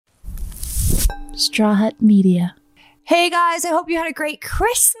Straw Hut Media. Hey guys, I hope you had a great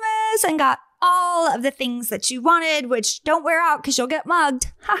Christmas and got all of the things that you wanted, which don't wear out because you'll get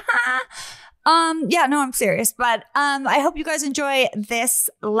mugged. I'm serious. But I hope you guys enjoy this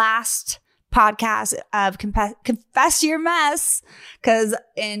last podcast of Confess Your Mess, because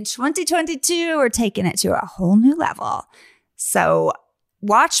in 2022, we're taking it to a whole new level. So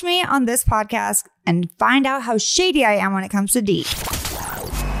watch me on this podcast and find out how shady I am when it comes to D.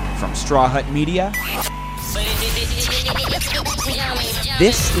 From Straw Hut Media,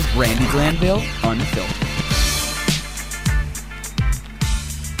 this is Brandi Glanville Unfiltered.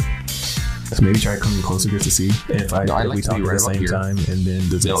 So maybe try coming closer just to see if we talk at the same time, and then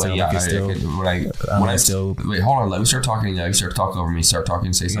does it sound like it's still? Wait, hold on. Let me start talking. You start talking over me. Start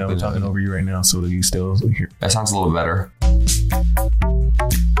talking. Say something. I'm talking over you right now, so that you still hear. That sounds a little better.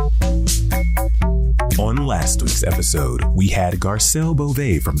 On last week's episode, we had Garcelle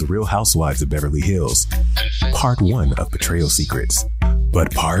Beauvais from The Real Housewives of Beverly Hills. Part 1 of Betrayal Secrets.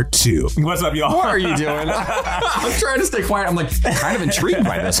 But part 2. What's up, y'all? What are you doing? I'm trying to stay quiet. I'm like kind of intrigued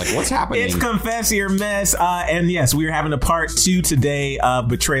by this. Like, what's happening? It's Confess Your Mess. And yes, we are having a part 2 today of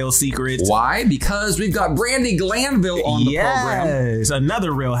Betrayal Secrets. Why? Because we've got Brandi Glanville on the program. Yes,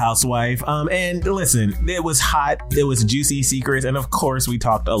 another Real Housewife. And listen, it was hot. It was juicy secrets. And of course, we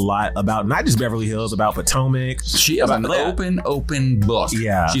talked a lot about not just Beverly Hills, about Potomac. She is an open book.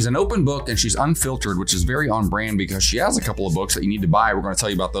 Yeah. She's an open book, and she's unfiltered, which is very on brand because she has a couple of books that you need to buy. We're going to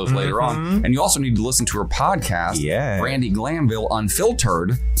tell you about those later on. And you also need to listen to her podcast, Brandi Glanville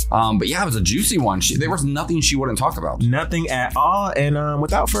Unfiltered. But yeah, it was a juicy one. There was nothing she wouldn't talk about. Nothing at all. And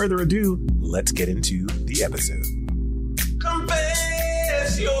without further ado, let's get into the episode.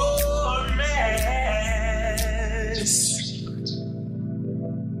 Confess your mess.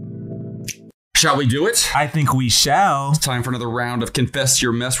 Shall we do it? I think we shall. It's time for another round of Confess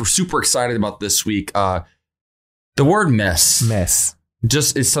Your Mess. We're super excited about this week. The word mess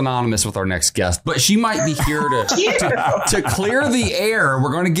just is synonymous with our next guest, but she might be here to clear the air.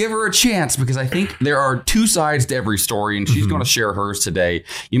 We're going to give her a chance because I think there are two sides to every story, and she's going to share hers today.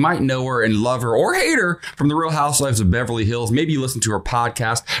 You might know her and love her or hate her from The Real Housewives of Beverly Hills. Maybe you listen to her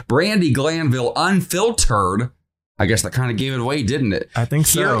podcast, Brandi Glanville Unfiltered. I guess that kind of gave it away, didn't it? I think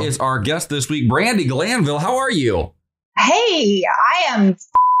so. Here is our guest this week, Brandi Glanville. How are you? Hey, I am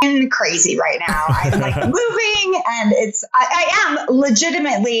crazy right now. I'm like moving, and I am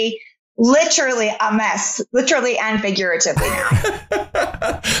literally a mess, literally and figuratively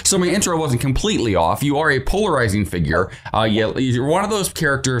now. So my intro wasn't completely off. You are a polarizing figure. You're one of those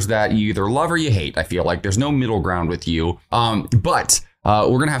characters that you either love or you hate. I feel like there's no middle ground with you. But we're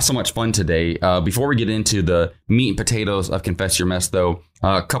going to have so much fun today. Before we get into the meat and potatoes of Confess Your Mess, though,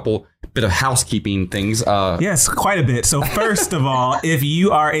 a couple bit of housekeeping things. Yes, quite a bit. So first of all, if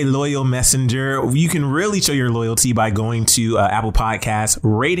you are a loyal messenger, you can really show your loyalty by going to Apple Podcasts,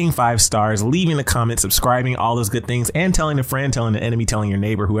 rating 5 stars, leaving a comment, subscribing, all those good things, and telling a friend, telling an enemy, telling your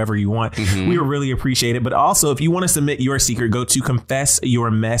neighbor, whoever you want. We would really appreciate it. But also, if you want to submit your secret, go to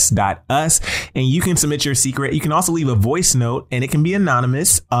confessyourmess.us and you can submit your secret. You can also leave a voice note, and it can be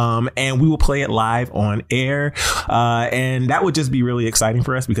anonymous, and we will play it live on air. And that would just be really exciting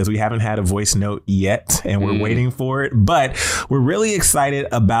for us because we haven't had a voice note yet, and we're waiting for it. But we're really excited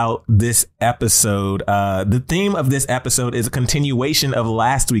about this episode. The theme of this episode is a continuation of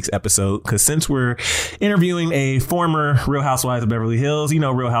last week's episode, because since we're interviewing a former Real Housewives of Beverly Hills, you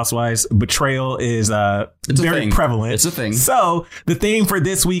know, Real Housewives betrayal is very prevalent. It's a thing. So the theme for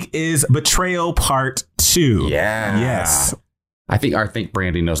this week is Betrayal Part 2. Yeah. Yes. I think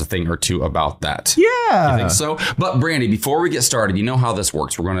Brandi knows a thing or two about that. Yeah. You think so? But Brandi, before we get started, you know how this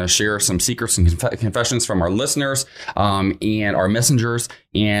works. We're going to share some secrets and confessions from our listeners and our messengers,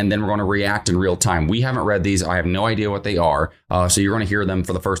 and then we're going to react in real time. We haven't read these. I have no idea what they are. So you're going to hear them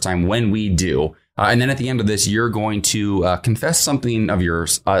for the first time when we do. And then at the end of this, you're going to confess something of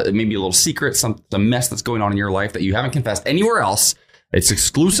yours, maybe a little secret, some mess that's going on in your life that you haven't confessed anywhere else. It's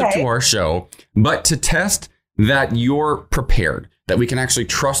exclusive to our show, but to test that you're prepared, that we can actually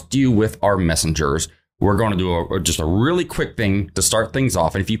trust you with our messengers, we're going to do just a really quick thing to start things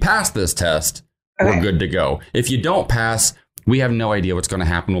off. And if you pass this test, we're good to go. If you don't pass, we have no idea what's going to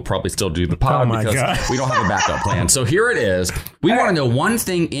happen. We'll probably still do the pod because we don't have a backup plan. So here it is. We want to know one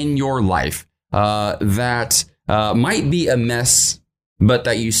thing in your life that might be a mess, but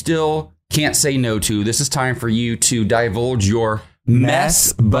that you still can't say no to. This is time for you to divulge your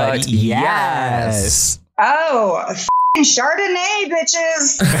mess, but yes. Oh, Chardonnay,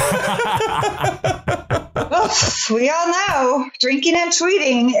 bitches. Oof, we all know drinking and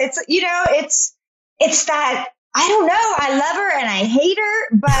tweeting. It's that I don't know. I love her and I hate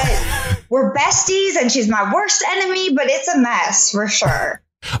her, but we're besties and she's my worst enemy, but it's a mess for sure.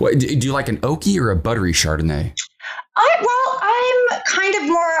 What, do you like an oaky or a buttery Chardonnay? I'm kind of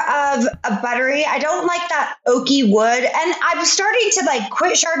more of a buttery. I don't like that oaky wood. And I'm starting to like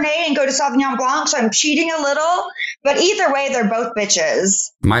quit Chardonnay and go to Sauvignon Blanc. So I'm cheating a little. But either way, they're both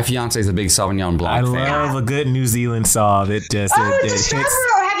bitches. My fiance is a big Sauvignon Blanc fan. I love a good New Zealand Sauv. It just it it's a hits.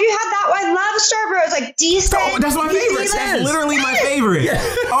 Starborough. Have you had that one? I love Starborough. It's like decent. Oh, that's my favorite. That's literally my favorite.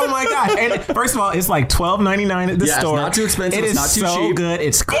 Oh my gosh! And first of all, it's like $12.99 at the store. It's not too expensive. It is it's not too so cheap. good.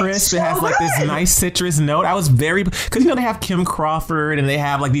 It's crisp. So it has like this good. nice citrus note. I was very because they have Kim Crawford and they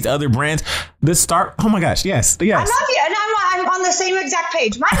have like these other brands. Oh my gosh! Yes. I love you, and I'm on the same exact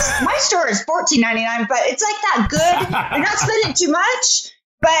page. My store is $14.99, but it's like that good. You're not spending too much,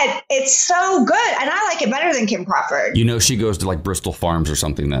 but it's so good, and I like it better than Kim Crawford. You know, she goes to like Bristol Farms or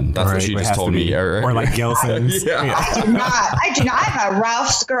something. Then that's what she just told me. Or like Gelson's. Yeah. I do not. I'm a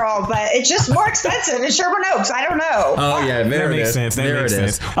Ralph's girl, but it's just more expensive in Sherman Oaks. I don't know. Oh yeah, there That it makes is. sense. That There makes it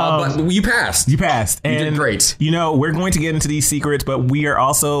is. sense. But you passed. You passed. You And did great. You know, we're going to get into these secrets, but we are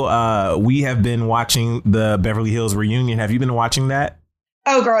also we have been watching the Beverly Hills reunion. Have you been watching that?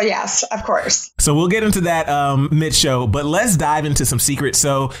 Oh, girl, yes, of course. So we'll get into that mid-show, but let's dive into some secrets.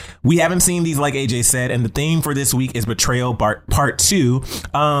 So we haven't seen these, like AJ said, and the theme for this week is Betrayal Part 2.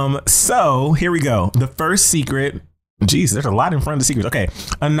 So here we go. The first secret. Geez, there's a lot in front of the secrets. Okay.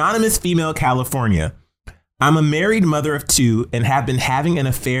 Anonymous female, California. I'm a married mother of 2 and have been having an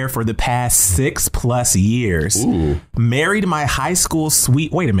affair for the past 6+ years. Ooh. Married my high school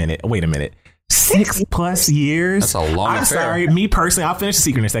sweet. Wait a minute. 6+ years. That's a long I'm affair. sorry. Me personally, I'll finish the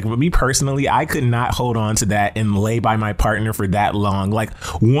secret in a second, but me personally, I could not hold on to that and lay by my partner for that long. Like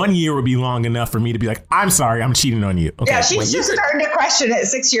 1 year would be long enough for me to be like, I'm sorry, I'm cheating on you. Okay. Yeah, she's just starting to question it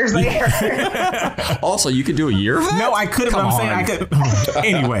 6 years later. Also, you could do a year of that? No, I couldn't. I'm saying I could.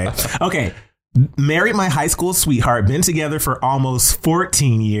 Anyway, okay. Married my high school sweetheart, been together for almost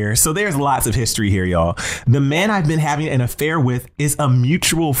 14 years. So there's lots of history here, y'all. The man I've been having an affair with is a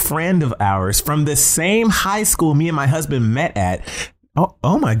mutual friend of ours from the same high school me and my husband met at.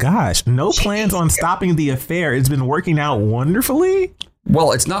 Oh my gosh. No plans on stopping the affair. It's been working out wonderfully.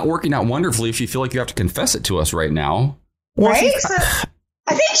 Well, it's not working out wonderfully if you feel like you have to confess it to us right now. Right? So,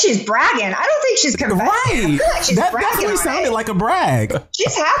 I think she's bragging. I don't think she's confessing. I Right. feel like she's That bragging definitely on sounded it. like a brag.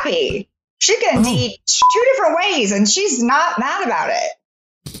 She's happy. She can eat 2 different ways, and she's not mad about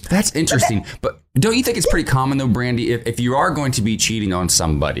it. That's interesting. But don't you think it's pretty common, though, Brandy, if you are going to be cheating on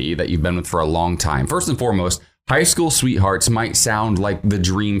somebody that you've been with for a long time, first and foremost, high school sweethearts might sound like the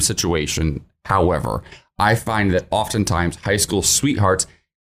dream situation. However, I find that oftentimes high school sweethearts,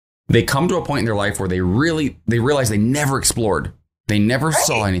 they come to a point in their life where they realize they never explored. They never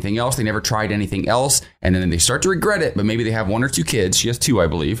saw anything else. They never tried anything else. And then they start to regret it. But maybe they have 1 or 2 kids. She has 2, I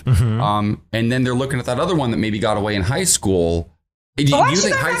believe. And then they're looking at that other one that maybe got away in high school. Why is she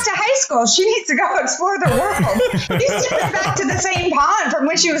going back to high school? She needs to go explore the world. She's going back to the same pond from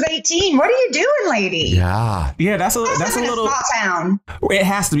when she was 18. What are you doing, lady? Yeah. Yeah, that's a in little small town. It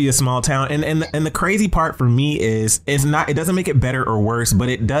has to be a small town, and the crazy part for me is it doesn't make it better or worse, but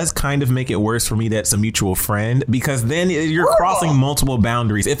it does kind of make it worse for me that it's a mutual friend, because then you're crossing multiple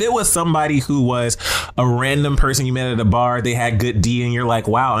boundaries. If it was somebody who was a random person you met at a bar, they had good D, and you're like,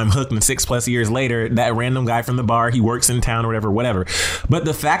 wow, I'm hooked. And 6+ years later, that random guy from the bar, he works in town or whatever. But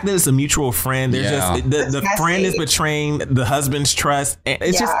the fact that it's a mutual friend, there's just the friend is betraying the husband's trust.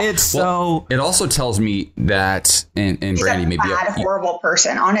 It's It also tells me that, and She's Brandy, a maybe bad, horrible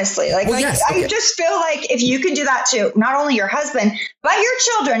person, honestly. I just feel like if you can do that to not only your husband, but your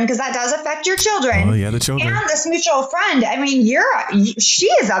children, because that does affect your children. Oh, yeah, the children. And this mutual friend. I mean, she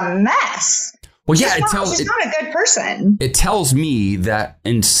is a mess. Well, yeah, She's not a good person. It tells me that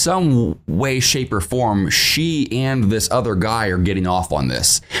in some way, shape, or form, she and this other guy are getting off on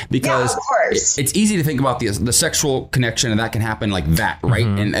this, because of course. it's easy to think about the sexual connection, and that can happen like that, right?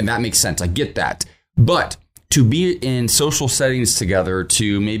 And that makes sense. I get that. But to be in social settings together,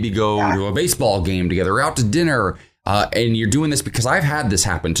 to maybe go to a baseball game together, or out to dinner, and you're doing this, because I've had this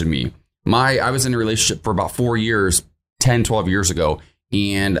happen to me. I was in a relationship for about 4 years, 10, 12 years ago,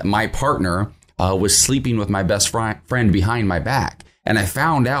 and my partner was sleeping with my best friend behind my back. And I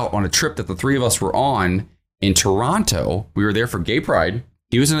found out on a trip that the 3 of us were on in Toronto. We were there for Gay Pride.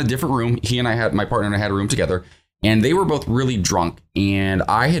 He was in a different room. My partner and I had a room together, and they were both really drunk. And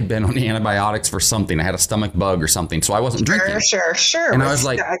I had been on antibiotics for something. I had a stomach bug or something, so I wasn't drinking. Sure. And I was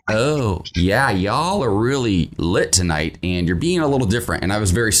like, oh, yeah, y'all are really lit tonight, and you're being a little different. And I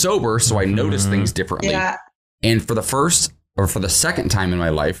was very sober, so I noticed things differently. Yeah. And for the second time in my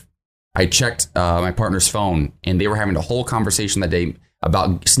life, I checked my partner's phone, and they were having a whole conversation that day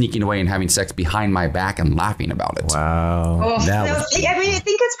about sneaking away and having sex behind my back and laughing about it. Wow. I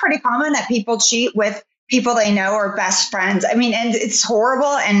think it's pretty common that people cheat with people they know or best friends. I mean, and it's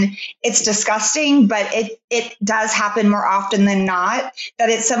horrible and it's disgusting, but it does happen more often than not that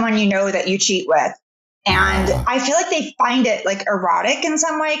it's someone you know that you cheat with. And I feel like they find it like erotic in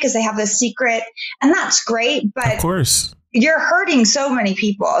some way because they have this secret, and that's great. But of course, you're hurting so many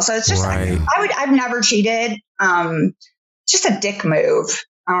people. So it's just right. I've never cheated. Just a dick move.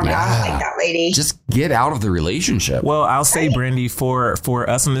 I don't know. I don't like that lady. Just get out of the relationship. Well, I'll say, Brandy, for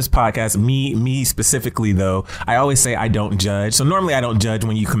us on this podcast, me specifically, though, I always say I don't judge. So normally I don't judge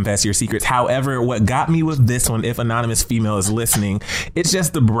when you confess your secrets. However, what got me with this one, if anonymous female is listening, it's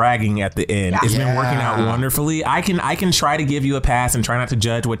just the bragging at the end. It's been working out wonderfully. I can try to give you a pass and try not to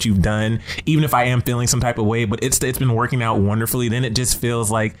judge what you've done, even if I am feeling some type of way. But it's been working out wonderfully. Then it just feels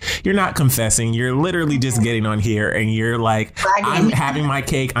like you're not confessing. You're literally just getting on here and you're like, bragging. I'm having my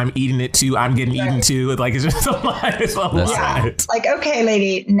cake. I'm eating it too. I'm getting eaten too. Like it's just a lot. It's a lot. Like, okay,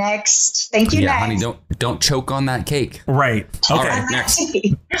 lady, next. Thank you. Yeah, next. honey, don't choke on that cake. Right. Okay. All right, next.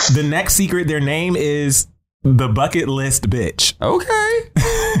 The next secret. Their name is the bucket list bitch.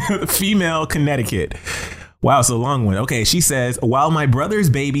 Okay. Female, Connecticut. Wow, it's a long one. Okay, she says, while my brother's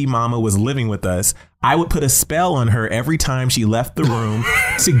baby mama was living with us, I would put a spell on her every time she left the room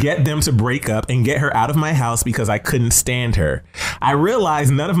to get them to break up and get her out of my house because I couldn't stand her. I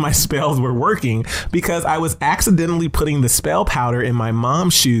realized none of my spells were working because I was accidentally putting the spell powder in my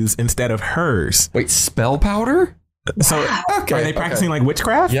mom's shoes instead of hers. Wait, spell powder? So are they practicing like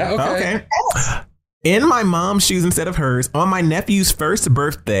witchcraft? Yeah, okay. In my mom's shoes instead of hers, on my nephew's first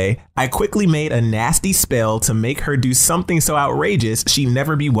birthday, I quickly made a nasty spell to make her do something so outrageous she'd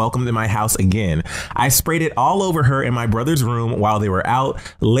never be welcomed in my house again. I sprayed it all over her in my brother's room while they were out.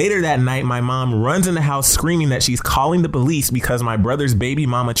 Later that night, my mom runs in the house screaming that she's calling the police because my brother's baby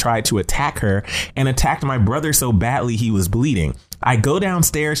mama tried to attack her and attacked my brother so badly he was bleeding. I go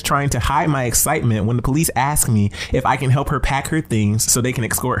downstairs trying to hide my excitement when the police ask me if I can help her pack her things so they can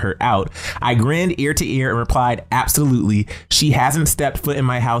escort her out. I grinned ear to ear and replied, absolutely. She hasn't stepped foot in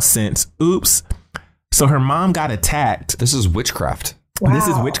my house since. Oops. So her mom got attacked. This is witchcraft. Wow. This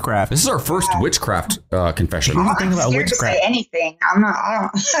is witchcraft. This is our first witchcraft confession. I'm scared to say anything. I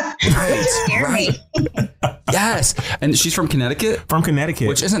don't. Scare me. Yes. And she's from Connecticut? From Connecticut.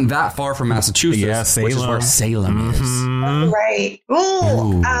 Which isn't that far from Massachusetts. Yeah, Salem. Which is where Salem is. Right.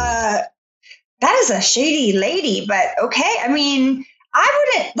 Ooh. That is a shady lady, but okay. I mean, I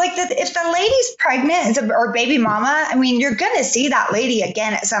wouldn't like that if the lady's pregnant or baby mama. I mean, you're going to see that lady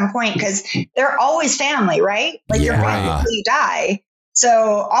again at some point because they're always family, right? Like you're family until you die.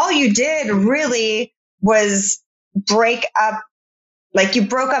 So all you did really was break up, like you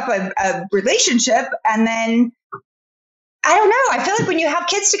broke up a relationship. And then, I don't know. I feel like when you have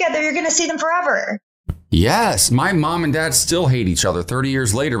kids together, you're going to see them forever. Yes. My mom and dad still hate each other 30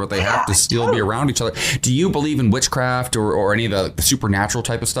 years later, but they have to still be around each other. Do you believe in witchcraft or any of the supernatural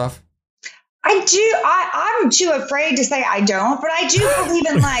type of stuff? I do. I'm too afraid to say I don't, but I do believe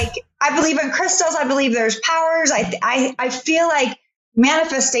in I believe in crystals. I believe there's powers. I feel like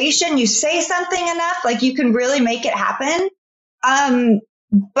manifestation, you say something enough, like you can really make it happen.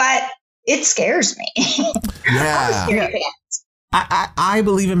 But it scares me. Yeah. I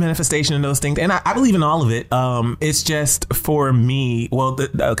believe in manifestation and those things, and I believe in all of it. It's just for me. Well,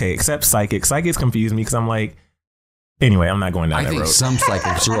 except psychic. Psychics confuse me because I'm like, anyway, I'm not going down that road. I think some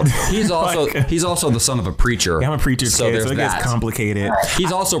psychics are. He's also the son of a preacher. Yeah, I'm a preacher's kid, so it gets complicated.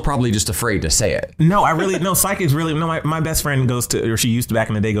 He's also probably just afraid to say it. No, psychics really. No, my best friend goes to, or she used to back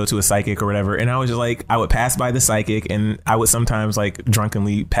in the day go to a psychic or whatever, and I was just like, I would pass by the psychic, and I would sometimes like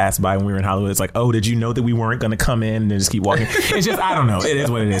drunkenly pass by when we were in Hollywood. It's like, oh, did you know that we weren't going to come in, and then just keep walking? It's just, I don't know. It is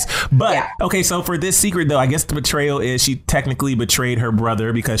what it is. But okay, so for this secret though, I guess the betrayal is she technically betrayed her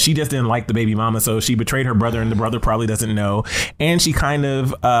brother because she just didn't like the baby mama, so she betrayed her brother, and the brother probably doesn't know, and she kind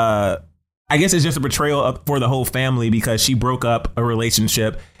of I guess it's just a betrayal for the whole family because she broke up a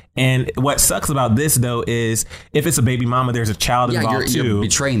relationship. And what sucks about this though is if it's a baby mama, there's a child involved too. You're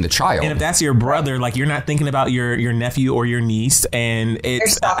betraying the child. And if that's your brother, like you're not thinking about your nephew or your niece, and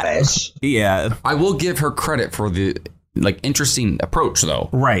it's selfish. I will give her credit for the interesting approach though.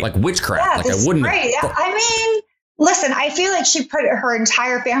 Right. Like witchcraft. Yeah, I wouldn't. Right. I mean, listen, I feel like she put her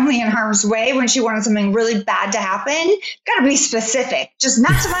entire family in harm's way when she wanted something really bad to happen. Got to be specific. Just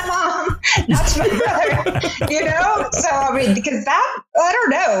not to my mom, not to my brother, So, I mean, because that, I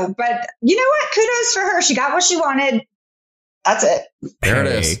don't know. But you know what? Kudos for her. She got what she wanted. That's it. There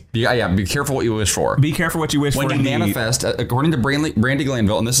it is. Yeah, be careful what you wish for. Be careful what you wish for. When you manifest, according to Brandy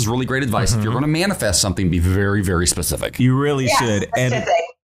Glanville, and this is really great advice, if you're going to manifest something, be very, very specific. You really should. Specific. And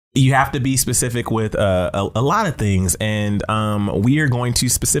you have to be specific with a lot of things. And we are going to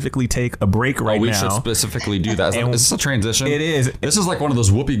specifically take a break right now. We should specifically do that. Is this a transition? It is. This is like one of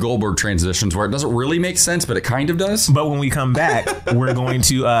those Whoopi Goldberg transitions where it doesn't really make sense, but it kind of does. But when we come back, we're going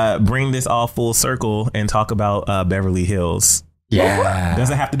to bring this all full circle and talk about Beverly Hills. Yeah. Does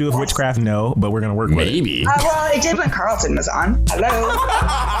it have to do with witchcraft? No, but we're going to work with it. Maybe. Well, it did when Carlton was on. Hello.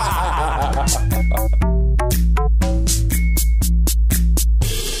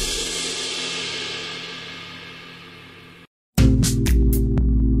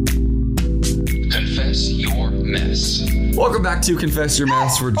 Confess Your Mess. Welcome back to Confess Your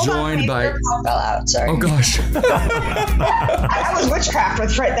Mess. We're joined by... Your call fell out. Sorry. Oh, gosh. That was witchcraft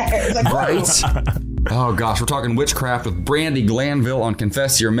was right there. It was like, Right? Oh, gosh. We're talking witchcraft with Brandy Glanville on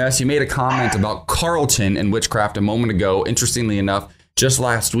Confess Your Mess. You made a comment about Carlton and witchcraft a moment ago. Interestingly enough, just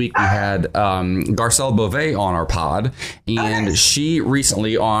last week we had Garcelle Beauvais on our pod, and she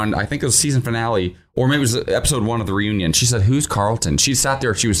recently on, I think it was season finale, or maybe it was episode 1 of the reunion, she said, "Who's Carlton?" She sat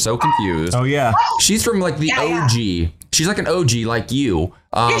there, she was so confused. Oh, yeah. She's from like the OG. She's like an OG like you.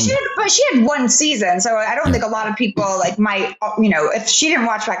 yeah, she had one season, so I don't think a lot of people like might, if she didn't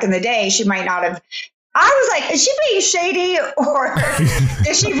watch back in the day, she might not have. I was like, is she being shady or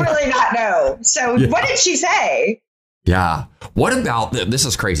does she really not know? So what did she say? Yeah. What about this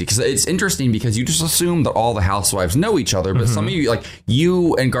is crazy because it's interesting because you just assume that all the housewives know each other. But some of you, like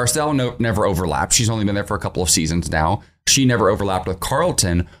you and Garcelle, never overlapped. She's only been there for a couple of seasons now. She never overlapped with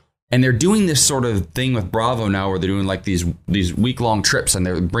Carlton. And they're doing this sort of thing with Bravo now where they're doing like these week-long trips and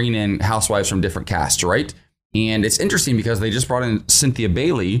they're bringing in housewives from different casts. Right. And it's interesting because they just brought in Cynthia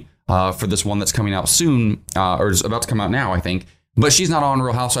Bailey for this one that's coming out soon or is about to come out now, I think. But she's not on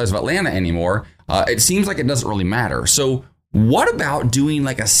Real Housewives of Atlanta anymore. It seems like it doesn't really matter. So what about doing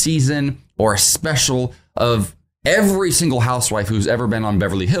like a season or a special of every single housewife who's ever been on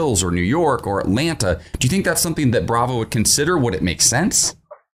Beverly Hills or New York or Atlanta? Do you think that's something that Bravo would consider? Would it make sense?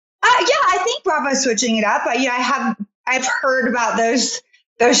 Yeah, I think Bravo's switching it up. I've heard about those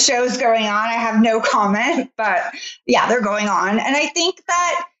shows going on. I have no comment, but yeah, they're going on. And I think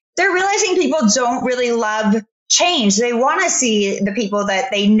that they're realizing people don't really love change. They want to see the people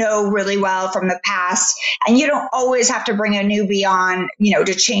that they know really well from the past. And you don't always have to bring a newbie on,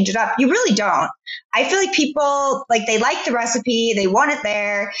 to change it up. You really don't. I feel like people, they like the recipe. They want it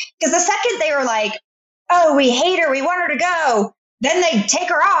there. Because the second they were like, oh, we hate her, we want her to go, then they take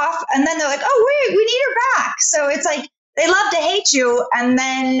her off. And then they're like, oh, wait, we need her back. So it's like, they love to hate you. And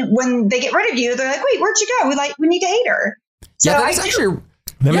then when they get rid of you, they're like, wait, where'd you go? We need to hate her. So yeah, that's actually...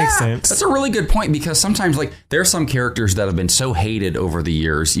 That makes sense. That's a really good point because sometimes there are some characters that have been so hated over the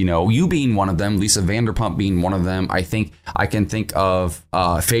years, you being one of them, Lisa Vanderpump being one of them. I think I can think of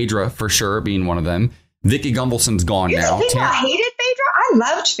Phaedra for sure being one of them. Vicky Gunvalson's gone now. People hated Phaedra? I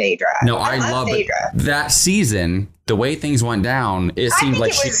loved Phaedra. No, I love Phaedra. That season, the way things went down, it seemed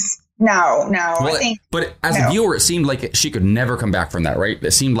like I think. But as a viewer, it seemed like she could never come back from that, right?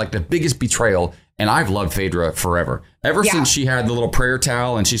 It seemed like the biggest betrayal. And I've loved Phaedra forever. Ever since she had the little prayer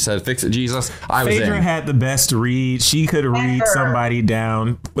towel and she said, "Fix it, Jesus," I was in. Phaedra had the best read. She could read somebody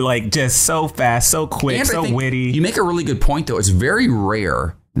down just so fast, so quick, and so witty. You make a really good point, though. It's very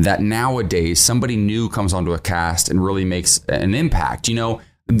rare that nowadays somebody new comes onto a cast and really makes an impact. For a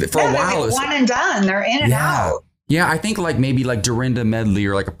while, it's one and done. They're in and out. Yeah, I think maybe Dorinda Medley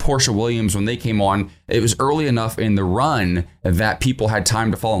or a Portia Williams, when they came on, it was early enough in the run that people had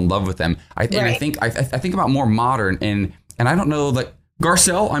time to fall in love with them. And I think about more modern and I don't know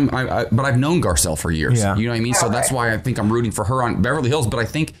Garcelle, but I've known Garcelle for years. Yeah. You know what I mean? So that's why I think I'm rooting for her on Beverly Hills. But I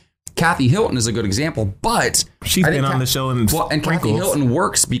think Kathy Hilton is a good example. But she's been on the show and Kathy Hilton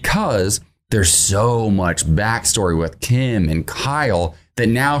works because there's so much backstory with Kim and Kyle that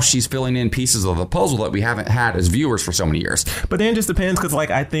now she's filling in pieces of the puzzle that we haven't had as viewers for so many years. But then it just depends because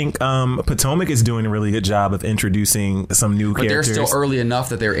I think Potomac is doing a really good job of introducing some new characters. But they're still early enough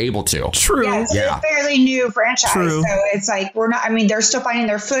that they're able to. True. Yeah, it's a fairly new franchise. True. So it's they're still finding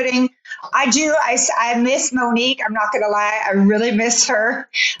their footing. I miss Monique. I'm not going to lie. I really miss her.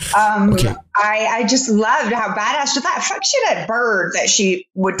 I just loved how badass she thought. She had a bird that she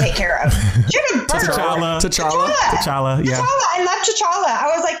would take care of. She had a bird. T'Challa. Yeah. T'Challa. I love T'Challa.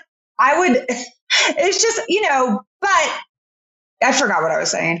 I was like, it's just, but I forgot what I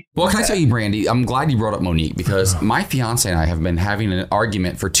was saying. Well, can I tell you, Brandy, I'm glad you brought up Monique because my fiance and I have been having an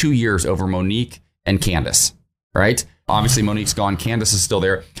argument for 2 years over Monique and Candace, right? Obviously, Monique's gone. Candace is still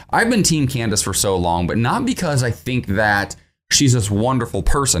there. I've been Team Candace for so long, but not because I think that she's this wonderful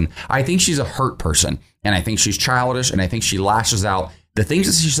person. I think she's a hurt person, and I think she's childish, and I think she lashes out. The things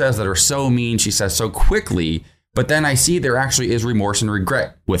that she says that are so mean, she says so quickly, but then I see there actually is remorse and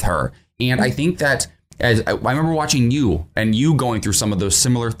regret with her. And I think that as I remember watching you and you going through some of those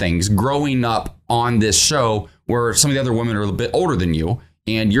similar things growing up on this show where some of the other women are a little bit older than you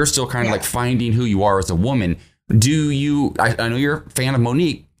and you're still kind of like finding who you are as a woman. Do you, I know you're a fan of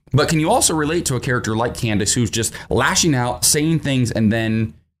Monique, but can you also relate to a character like Candace who's just lashing out, saying things and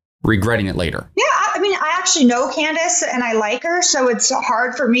then regretting it later? Yeah, I mean, I actually know Candace and I like her, so it's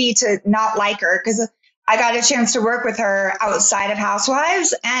hard for me to not like her because I got a chance to work with her outside of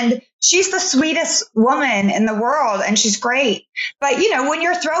Housewives, and she's the sweetest woman in the world, and she's great. But, you know, when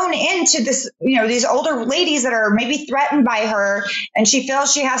you're thrown into this, you know, these older ladies that are maybe threatened by her, and she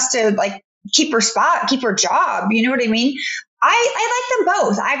feels she has to, like, keep her spot, keep her job, you know what I mean? I like them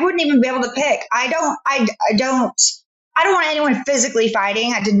both. I wouldn't even be able to pick. I don't want anyone physically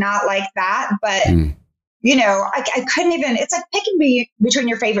fighting. I did not like that, but you know, I couldn't even, it's like picking between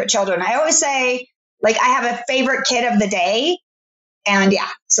your favorite children. I always say, like, I have a favorite kid of the day. And yeah,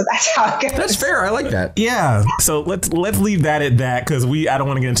 so that's how it goes. That's fair. I like that. Yeah. So let's leave that at that because I don't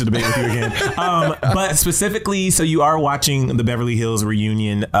want to get into debate with you again. But specifically, so you are watching the Beverly Hills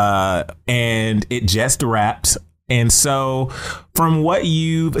reunion and it just wrapped. And so from what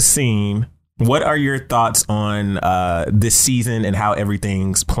you've seen, what are your thoughts on this season and how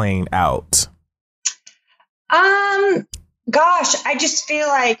everything's playing out? Gosh, I just feel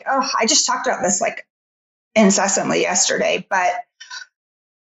like, I just talked about this like incessantly yesterday, but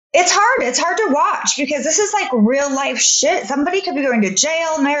it's hard. It's hard to watch because this is like real life shit. Somebody could be going to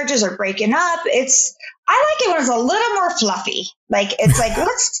jail. Marriages are breaking up. I like it when it's a little more fluffy. Like, it's like,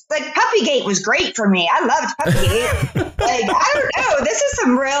 like Puppygate was great for me. I loved Puppygate. Like, I don't know. This is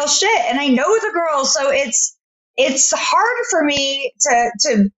some real shit. And I know the girls. So it's hard for me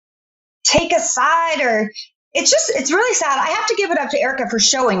to take a side, or it's really sad. I have to give it up to Erica for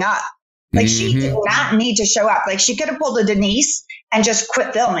showing up. Like, she did not need to show up. Like, she could have pulled a Denise and just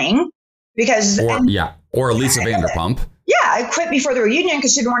quit filming because, or Lisa Vanderpump. Yeah. I quit before the reunion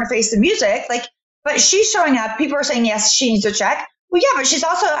because she didn't want to face the music. Like, but she's showing up. People are saying, yes, she needs to check. Well, yeah, but she's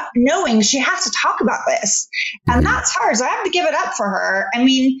also knowing she has to talk about this. And that's hard. So I have to give it up for her. I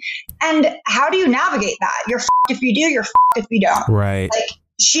mean, and how do you navigate that? You're f***ed if you do, you're f***ed if you don't. Right. Like,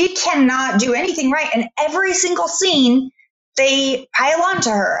 she cannot do anything right. And every single scene, they pile on to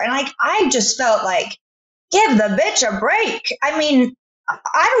her. And like, I just felt like, give the bitch a break. I mean,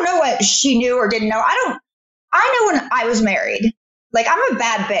 I don't know what she knew or didn't know. I know when I was married, like, I'm a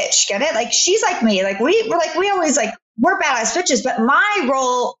bad bitch. Get it? Like, she's like me. Like, we're always like, we're badass bitches. But my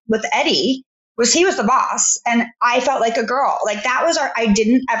role with Eddie was he was the boss. And I felt like a girl. Like, that was I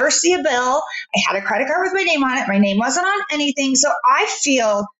didn't ever see a bill. I had a credit card with my name on it. My name wasn't on anything. So I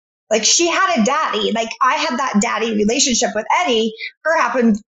feel like she had a daddy. Like, I had that daddy relationship with Eddie. Her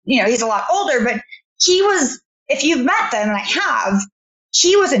happened, you know, he's a lot older, but he was, if you've met them, and I have,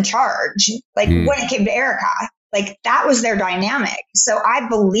 he was in charge. Like, when it came to Erica, like, that was their dynamic. So I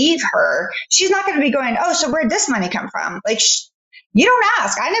believe her. She's not going to be going, oh, so where'd this money come from? Like, you don't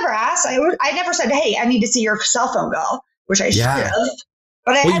ask. I never asked. I never said, hey, I need to see your cell phone bill, which I should have.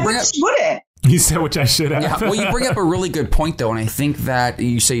 But I wouldn't. You said which I should have. Yeah, well, you bring up a really good point, though, and I think that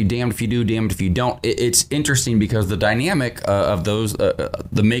you say damned if you do, damned if you don't. It's interesting because the dynamic of those,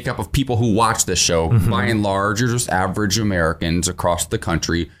 the makeup of people who watch this show, by and large, are just average Americans across the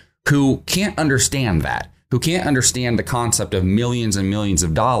country who can't understand that, who can't understand the concept of millions and millions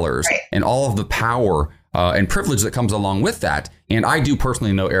of dollars and all of the power and privilege that comes along with that. And I do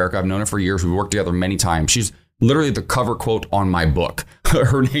personally know Erica. I've known her for years. We've worked together many times. She's literally the cover quote on my book.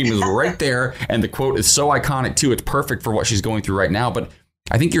 Her name is right there. And the quote is so iconic, too. It's perfect for what she's going through right now. But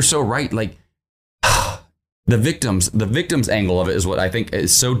I think you're so right. Like, the victims angle of it is what I think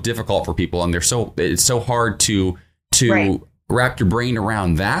is so difficult for people. And it's so hard to wrap your brain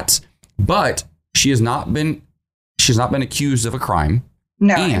around that. But she has not been accused of a crime.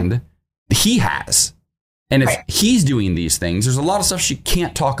 No. And he has. And if he's doing these things, there's a lot of stuff she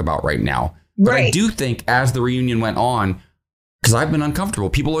can't talk about right now. But I do think as the reunion went on, because I've been uncomfortable,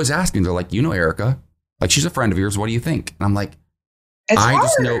 people always ask me, they're like, you know, Erica, like, she's a friend of yours. What do you think? And I'm like,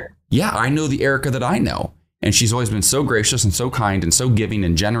 just know. Yeah, I know the Erica that I know. And she's always been so gracious and so kind and so giving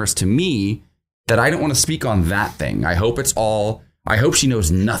and generous to me that I don't want to speak on that thing. I hope she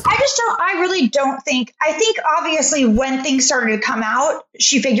knows nothing. I really don't think, I think obviously when things started to come out,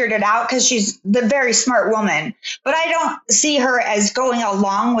 she figured it out because she's the very smart woman. But I don't see her as going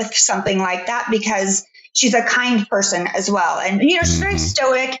along with something like that because she's a kind person as well. And, you know, she's very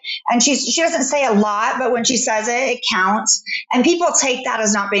stoic, and she doesn't say a lot, but when she says it, it counts. And people take that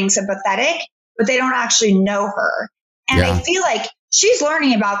as not being sympathetic, but they don't actually know her. And I feel like she's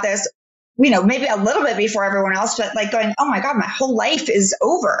learning about this, you know, maybe a little bit before everyone else, but like going, oh my God, my whole life is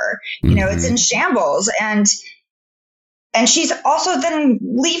over. You know, it's in shambles. And she's also then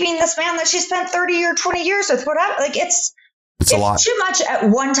leaving this man that she spent 30 or 20 years with, whatever. Like it's a lot. Too much at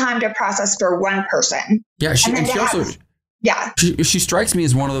one time to process for one person. Yeah. She strikes me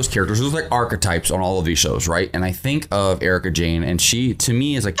as one of those characters. There's like archetypes on all of these shows, right? And I think of Erika Jayne, and she, to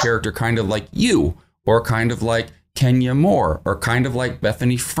me, is a character kind of like you, or kind of like Kenya Moore, or kind of like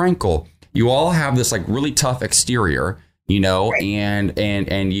Bethany Frankel. You all have this like really tough exterior, you know, right.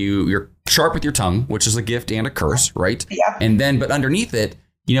 and you're sharp with your tongue, which is a gift and a curse, right? Yeah. And then, but underneath it,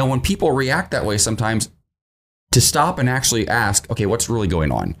 you know, when people react that way, sometimes to stop and actually ask, okay, what's really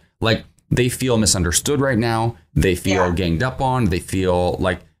going on? Like they feel misunderstood right now. They feel ganged up on. They feel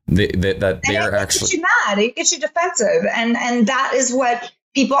like that they're actually. It gets you mad. It gets you defensive, and that is what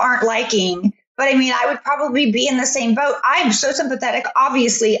people aren't liking. But I mean, I would probably be in the same boat. I'm so sympathetic.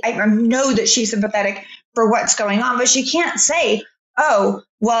 Obviously, I know that she's sympathetic for what's going on, but she can't say, oh,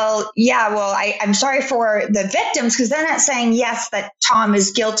 well, I'm sorry for the victims, because then that's saying, yes, that Tom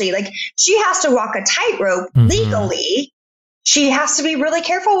is guilty. Like she has to walk a tightrope legally. She has to be really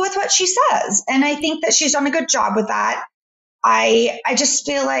careful with what she says. And I think that she's done a good job with that. I just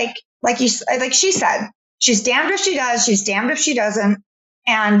feel like she said, she's damned if she does, she's damned if she doesn't.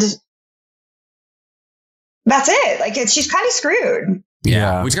 And that's it. Like she's kind of screwed.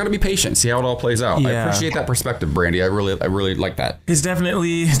 Yeah, we just got to be patient, see how it all plays out. I appreciate that perspective, Brandy. I really like that. It's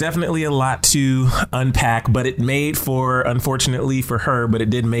definitely a lot to unpack, but it made for, unfortunately for her, but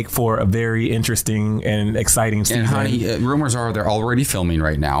it did make for a very interesting and exciting season. And honey, rumors are they're already filming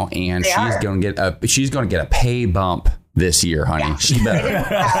right now, and she's going to get a pay bump this year, honey. Yeah. She better.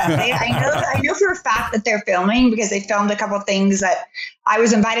 I know for a fact that they're filming, because they filmed a couple of things that I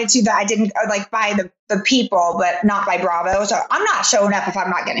was invited to that I didn't like by the people, but not by Bravo. So I'm not showing up if I'm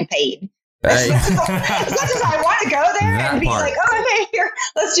not getting paid. As much as I want to go there and be like, oh, okay, here,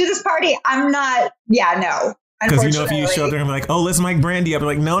 let's do this party. I'm not. Yeah, no. Because you know, if you show up there and be like, oh, let's mic Brandy up, I'm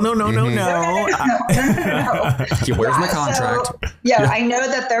like, no. No. Where's my contract? So, I know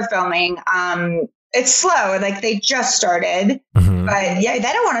that they're filming. It's slow, like they just started, but they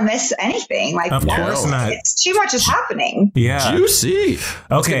don't want to miss anything. Like, of course not. It's too much is happening. Yeah, juicy.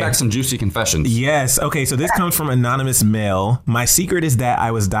 Let's get back some juicy confessions. Yes. Okay. So this comes from Anonymous Male. My secret is that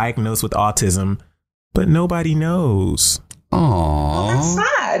I was diagnosed with autism, but nobody knows. Oh, that's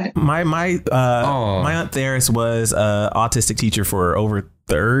sad. My aunt Theris was an autistic teacher for over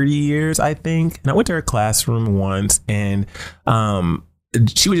 30 years, I think, and I went to her classroom once, and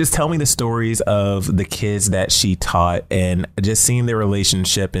she would just tell me the stories of the kids that she taught, and just seeing their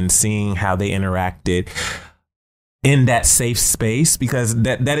relationship and seeing how they interacted in that safe space, because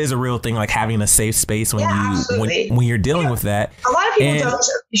that is a real thing, like having a safe space when when you're dealing with that. A lot of people don't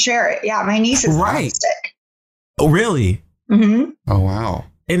share it. Yeah, my niece is autistic. Oh, really? Mm-hmm. Oh, wow.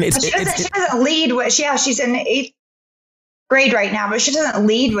 And she doesn't lead with. She's in 8th grade right now, but she doesn't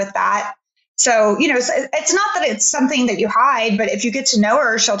lead with that. So, you know, it's not that it's something that you hide, but if you get to know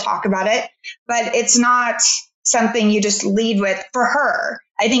her, she'll talk about it. But it's not something you just lead with for her.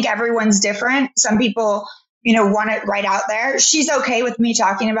 I think everyone's different. Some people, you know, want it right out there. She's okay with me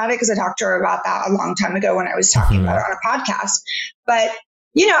talking about it because I talked to her about that a long time ago when I was talking about it on a podcast. But,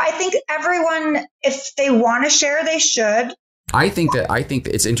 you know, I think everyone, if they want to share, they should. I think that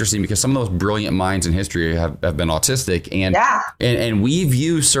it's interesting because some of those brilliant minds in history have been autistic, and we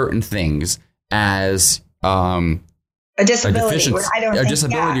view certain things as a disability. A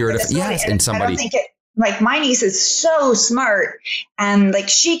disability in somebody. I don't think it, like my niece is so smart, and like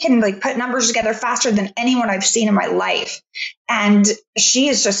she can like put numbers together faster than anyone I've seen in my life, and she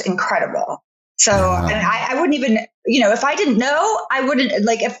is just incredible. So and I wouldn't even, you know, if I didn't know, I wouldn't,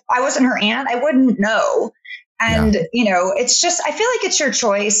 like if I wasn't her aunt, I wouldn't know. And, you know, it's just, I feel like it's your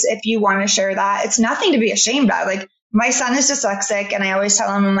choice if you want to share that. It's nothing to be ashamed of. Like, my son is dyslexic, and I always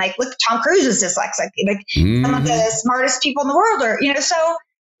tell him, I'm like, look, Tom Cruise is dyslexic. Like, some of the smartest people in the world are, you know, so,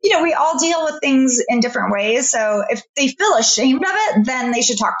 you know, we all deal with things in different ways. So if they feel ashamed of it, then they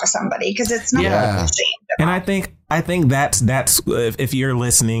should talk to somebody, because it's not ashamed of. And I think that's if you're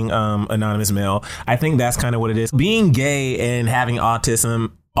listening, Anonymous Male, I think that's kind of what it is. Being gay and having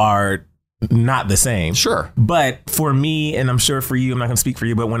autism are not the same. Sure. But for me, and I'm sure for you, I'm not going to speak for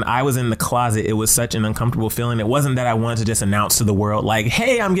you, but when I was in the closet, it was such an uncomfortable feeling. It wasn't that I wanted to just announce to the world, like,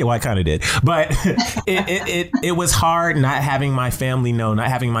 hey, I'm gay. Well, I kind of did. But it was hard not having my family know, not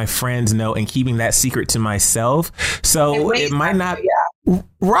having my friends know, and keeping that secret to myself. So it might not.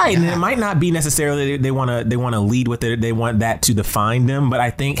 Right. And it might not be necessarily they want to lead with it. They want that to define them. But I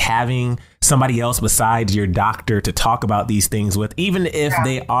think having somebody else besides your doctor to talk about these things with, even if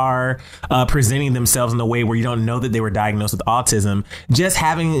they are presenting themselves in a way where you don't know that they were diagnosed with autism, just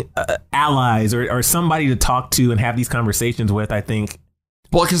having allies or somebody to talk to and have these conversations with, I think.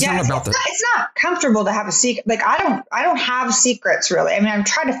 Well, because it's not comfortable to have a secret. Like I don't have secrets really. I mean, I'm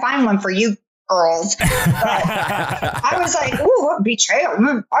trying to find one for you girls. But I was like, ooh, betrayal.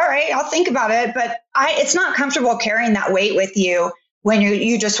 All right, I'll think about it. But it's not comfortable carrying that weight with you when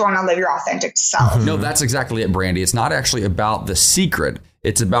you just want to live your authentic self. No, that's exactly it, Brandy. It's not actually about the secret.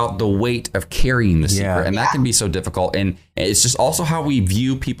 It's about the weight of carrying the secret. And that can be so difficult. And it's just also how we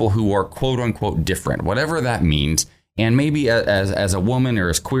view people who are quote unquote different, whatever that means. And maybe as a woman or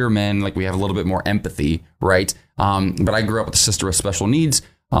as queer men, like we have a little bit more empathy, right? But I grew up with a sister with special needs.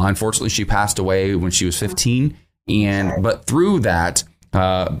 Unfortunately, she passed away when she was 15. But through that,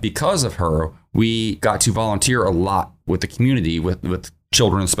 because of her, we got to volunteer a lot with the community with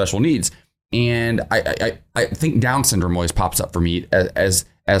children with special needs. And I think Down syndrome always pops up for me as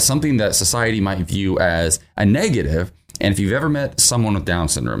something that society might view as a negative. And if you've ever met someone with Down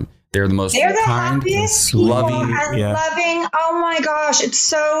syndrome, they're the most kind, loving, loving. Oh my gosh,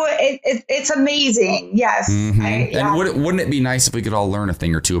 it's amazing. Yes. Mm-hmm. And wouldn't it be nice if we could all learn a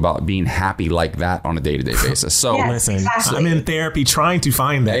thing or two about being happy like that on a day-to-day basis? So listen, exactly. I'm in therapy trying to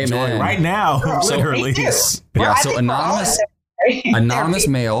find that joy right now, literally. Yeah. So anonymous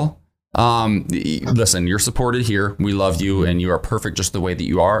male. Listen, you're supported here. We love you, and you are perfect just the way that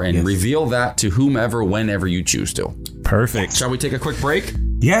you are. And reveal that to whomever, whenever you choose to. Perfect. Shall we take a quick break?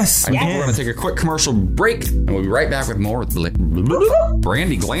 Yes. I think we're going to take a quick commercial break, and we'll be right back with more with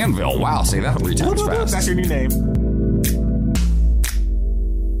Brandy Glanville. Wow, say that 3 times fast. That's your new name.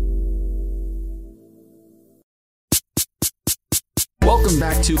 Welcome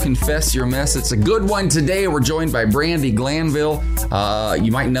back to Confess Your Mess. It's a good one today. We're joined by Brandy Glanville.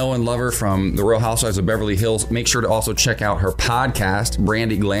 You might know and love her from The Real Housewives of Beverly Hills. Make sure to also check out her podcast,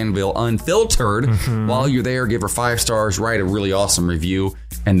 Brandy Glanville Unfiltered. While you're there, give her 5 stars, write a really awesome review,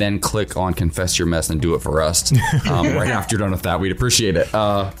 and then click on Confess Your Mess and do it for us. Right after you're done with that, we'd appreciate it.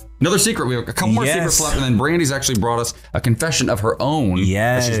 Another secret. We have a couple more secrets left, and then Brandy's actually brought us a confession of her own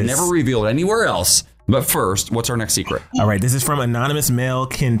that she's never revealed anywhere else. But first, what's our next secret? All right, this is from Anonymous Male,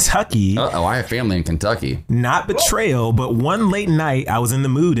 Kentucky. I have family in Kentucky. Not betrayal, but one late night, I was in the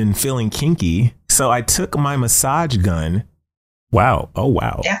mood and feeling kinky. So I took my massage gun. Wow. Oh,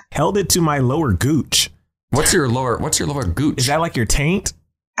 wow. Yeah. Held it to my lower gooch. What's your lower gooch? Is that like your taint?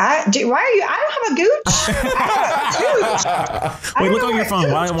 Why are you? I don't have a gooch. Wait, look on your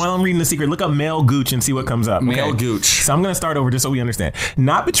phone while I'm reading the secret. Look up male gooch and see what comes up. Male gooch. So I'm going to start over just so we understand.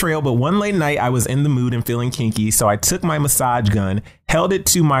 Not betrayal, but one late night I was in the mood and feeling kinky. So I took my massage gun, held it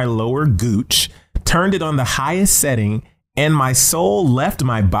to my lower gooch, turned it on the highest setting, and my soul left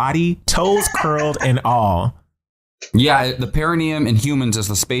my body, toes curled and all. Yeah, the perineum in humans is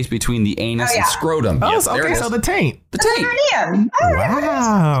the space between the anus and scrotum. Oh, yes, okay, so the taint. The taint. Perineum. Oh,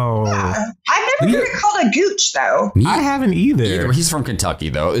 wow. Yeah. I've never heard it called a gooch, though. I haven't either. He's from Kentucky,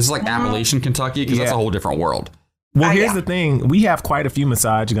 though. It's like Appalachian Kentucky, because that's a whole different world. Well, here's the thing. We have quite a few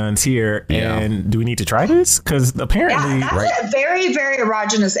massage guns here. And do we need to try this? Because apparently... that's a very, very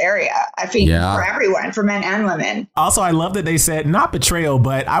erogenous area, I think, for everyone, for men and women. Also, I love that they said, not betrayal,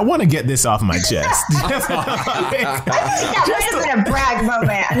 but I want to get this off my chest. I think that might have been a brag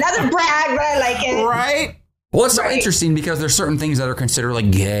moment. Another brag, but I like it. Right? Well, it's so interesting because there's certain things that are considered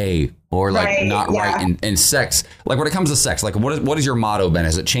like gay or like not right in sex. Like when it comes to sex, like what is your motto, Ben?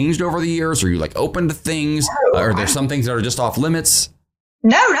 Has it changed over the years? Are you like open to things? Are there some things that are just off limits?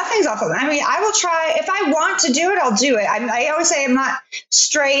 No, nothing's off limits. I mean, I will try. If I want to do it, I'll do it. I always say I'm not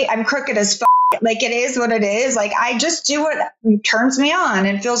straight. I'm crooked as f***. Like it is what it is. Like I just do what turns me on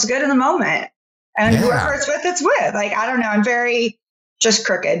and feels good in the moment. And whoever it's with. Like, I don't know. I'm very just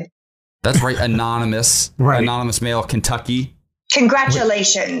crooked. That's right. Anonymous. Anonymous Male, Kentucky.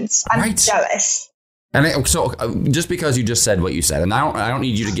 Congratulations. I'm jealous. And so just because you just said what you said, and I don't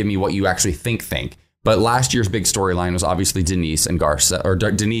need you to give me what you actually think. But last year's big storyline was obviously Denise and Garcelle, or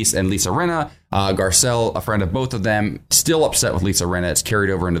Denise and Lisa Rinna. Garcelle, a friend of both of them, still upset with Lisa Rinna. It's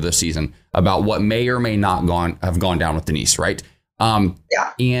carried over into this season about what may or may not have gone down with Denise, right?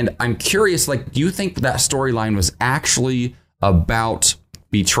 And I'm curious, like, do you think that storyline was actually about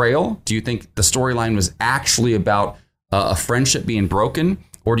betrayal? Do you think the storyline was actually about a friendship being broken?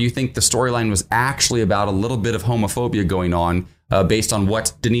 Or do you think the storyline was actually about a little bit of homophobia going on based on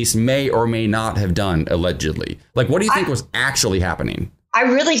what Denise may or may not have done, allegedly? Like, what do you think was actually happening? I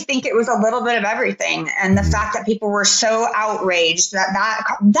really think it was a little bit of everything. And the fact that people were so outraged that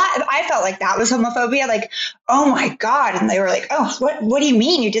I felt like that was homophobia. Like, oh my God. And they were like, oh, what do you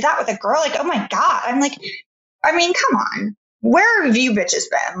mean you did that with a girl? Like, oh my God. I'm like, I mean, come on. Where have you bitches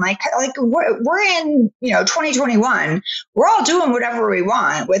been? Like we're in, 2021. We're all doing whatever we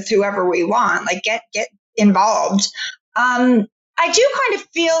want with whoever we want. Like get involved. I do kind of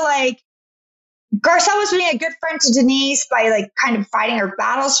feel like Garcelle was being a good friend to Denise by like kind of fighting her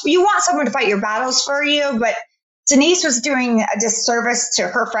battles. You want someone to fight your battles for you, but Denise was doing a disservice to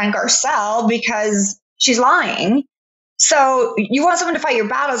her friend Garcelle because she's lying. So you want someone to fight your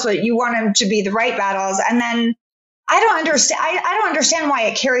battles, but you want them to be the right battles. And then I don't understand why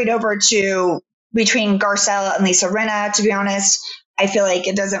it carried over to between Garcelle and Lisa Rinna. To be honest, I feel like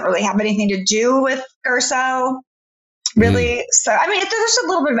it doesn't really have anything to do with Garcelle. Really. So, I mean, there's a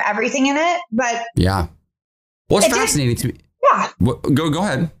little bit of everything in it, but yeah. Well, it's fascinating to me. Yeah. Go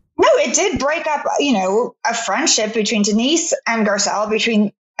ahead. No, it did break up, a friendship between Denise and Garcelle,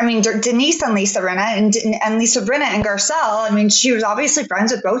 Denise and Lisa Rinna and Lisa Rinna and Garcelle. I mean, she was obviously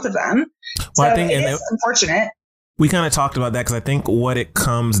friends with both of them. Well, so I think it's unfortunate. We kind of talked about that because I think what it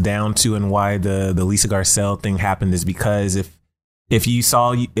comes down to and why the Lisa Garcelle thing happened is because if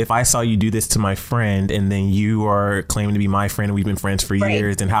I saw you do this to my friend and then you are claiming to be my friend and we've been friends for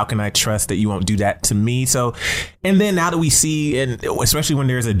years, then how can I trust that you won't do that to me? So, and then now that we see, and especially when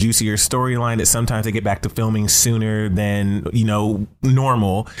there's a juicier storyline that sometimes they get back to filming sooner than,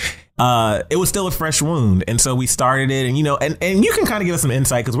 normal, it was still a fresh wound. And so we started it and, and you can kind of give us some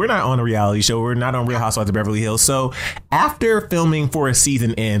insight because we're not on a reality show. We're not on Real Housewives of Beverly Hills. So after filming for a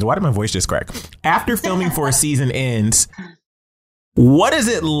season ends, why did my voice just crack? After filming for a season ends, what is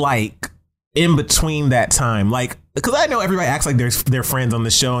it like in between that time? Like, because I know everybody acts like they're friends on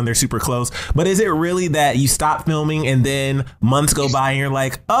the show and they're super close, but is it really that you stop filming and then months go by and you're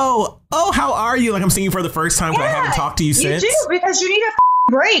like, oh, how are you? Like I'm seeing you for the first time because I haven't talked to you since. You do, because you need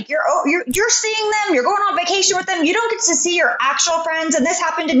a break. You're seeing them. You're going on vacation with them. You don't get to see your actual friends. And this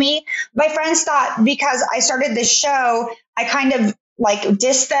happened to me. My friends thought because I started this show, I kind of like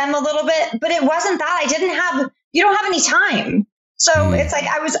dissed them a little bit, but it wasn't that. You don't have any time. So it's like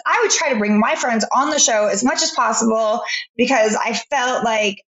I would try to bring my friends on the show as much as possible because I felt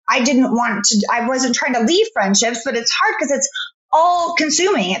like I wasn't trying to leave friendships, but it's hard because it's all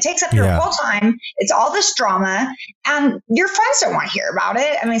consuming. It takes up your whole time. It's all this drama and your friends don't want to hear about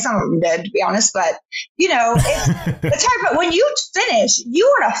it. I mean, some of them did, to be honest, but it's hard. But when you finish, you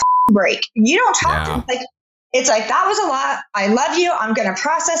want a break. You don't talk to them. Like, it's like, that was a lot. I love you. I'm going to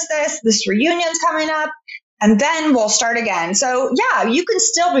process this. This reunion's coming up. And then we'll start again. So, yeah, you can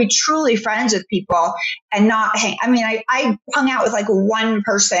still be truly friends with people and not hang. I mean, I hung out with like one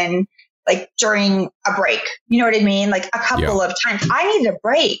person like during a break. You know what I mean? Like a couple of times. I needed a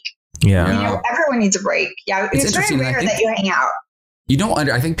break. Yeah. Everyone needs a break. Yeah. It's very rare that you hang out. You don't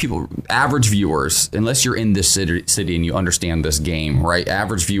I think people, average viewers, unless you're in this city and you understand this game, right?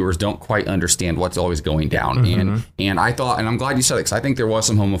 Average viewers don't quite understand what's always going down. And I thought, and I'm glad you said it, because I think there was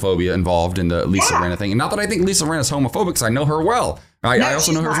some homophobia involved in the Lisa Rinna thing. And not that I think Lisa Rinna is homophobic, because I know her well. Right? I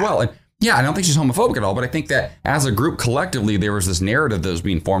also know her as well. And I don't think she's homophobic at all. But I think that as a group, collectively, there was this narrative that was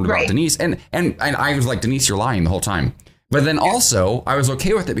being formed about Denise. And I was like, Denise, you're lying the whole time. But then also, I was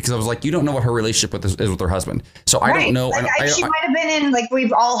okay with it because I was like, you don't know what her relationship is with her husband. So I don't know. Like, she might have been in, like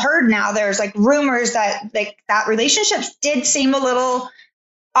we've all heard now, there's like rumors that like that relationship did seem a little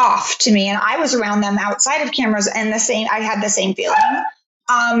off to me. And I was around them outside of cameras and I had the same feeling.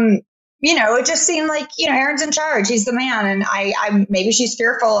 It just seemed like, Aaron's in charge. He's the man. And I maybe she's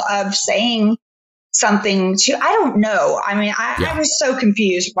fearful of saying something I don't know. I mean, I was so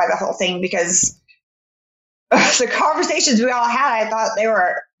confused by the whole thing because the conversations we all had, I thought they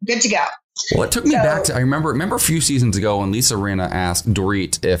were good to go. Well, it took me back to, I remember a few seasons ago when Lisa Rinna asked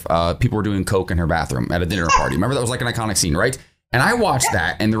Dorit if people were doing coke in her bathroom at a dinner party. Remember, that was like an iconic scene, right? And I watched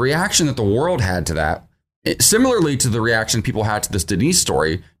that, and the reaction that the world had to that, similarly to the reaction people had to this Denise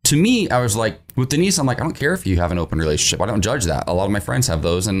story, to me, I was like, with Denise, I'm like, I don't care if you have an open relationship. I don't judge that. A lot of my friends have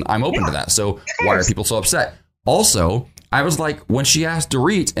those, and I'm open to that. So why are people so upset? Also, I was like, when she asked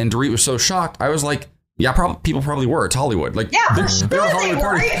Dorit, and Dorit was so shocked, I was like, people probably were. It's Hollywood. Like, they're Hollywood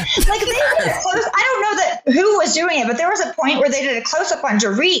party. Like, they did a close. I don't know who was doing it, but there was a point where they did a close up on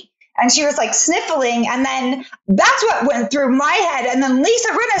Dorit, and she was like sniffling, and then that's what went through my head. And then Lisa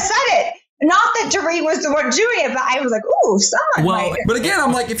Rinna said it, Not that Dorit was the one doing it, but I was like, ooh, someone might. But again,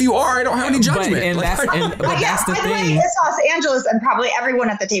 I'm like, if you are, I don't have any judgment. But that's the thing. It's Los Angeles, and probably everyone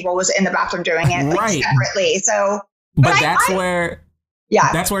at the table was in the bathroom doing it separately. So, that's where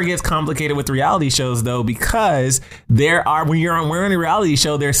it gets complicated with reality shows, though, because we're in a reality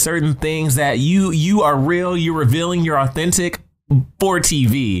show, there's certain things that you are real, you're revealing, you're authentic for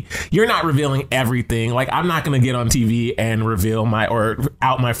TV. You're not revealing everything. Like, I'm not going to get on TV and reveal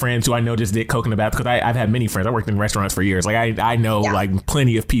out my friends who I know just did coke in the bath, because I've had many friends. I worked in restaurants for years. Like, I know like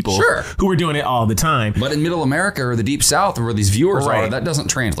plenty of people who are doing it all the time. But in Middle America or the Deep South, where these viewers are, that doesn't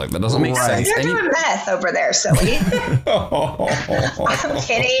translate. That doesn't make sense. They're doing meth over there, silly. I'm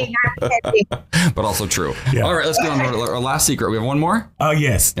kidding. But also true. Yeah. All right, let's go on to our last secret. We have one more? Oh,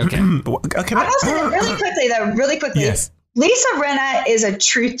 yes. Okay. Really quickly. Yes. Lisa Rinna is a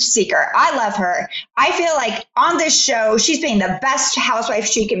truth seeker. I love her. I feel like on this show, she's being the best housewife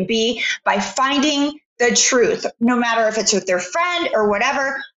she can be by finding the truth, no matter if it's with their friend or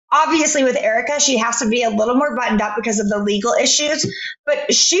whatever. Obviously, with Erica, she has to be a little more buttoned up because of the legal issues,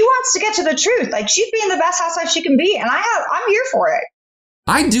 but she wants to get to the truth. Like, she's being the best housewife she can be, and I'm here for it.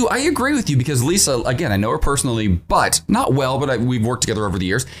 I do. I agree with you, because Lisa, again, I know her personally, but not well, but we've worked together over the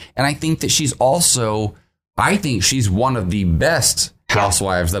years. And I think that she's one of the best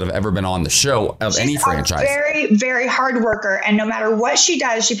housewives that have ever been on the show of any franchise. She's a very, very hard worker. And no matter what she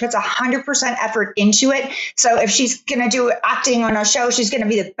does, she puts 100% effort into it. So if she's going to do acting on a show, she's going to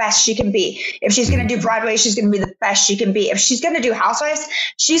be the best she can be. If she's going to do Broadway, she's going to be the best she can be. If she's going to do Housewives,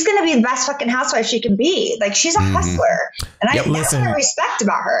 she's going to be the best fucking housewife she can be. Like, she's a hustler. And that's what I respect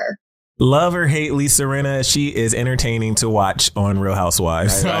about her. Love or hate Lisa Rinna, she is entertaining to watch on Real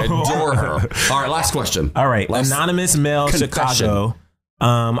Housewives. I adore her. All right, last question. All right, anonymous male, confession. Chicago.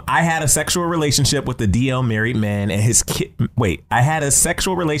 I had a sexual relationship with a DL married man and his kid. Wait, I had a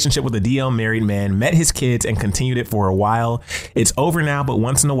sexual relationship with a DL married man, met his kids, and continued it for a while. It's over now, but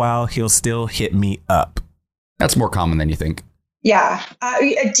once in a while, he'll still hit me up. That's more common than you think. Yeah. What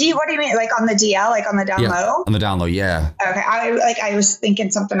do you mean? Like on the DL, like on the down low? On the down low, yeah. Okay. I was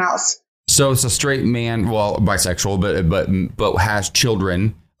thinking something else. So it's a straight man, well, bisexual, but has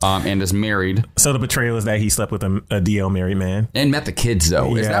children and is married. So the betrayal is that he slept with a DL married man and met the kids,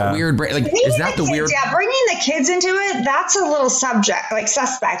 though. Yeah. Is that weird? Like, is that the weird? Yeah, bringing the kids into it, that's a little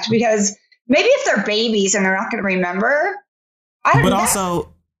suspect, because maybe if they're babies and they're not going to remember. But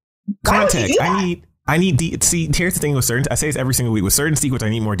also context. I need see. Here's the thing with certain. I say this every single week with certain secrets. I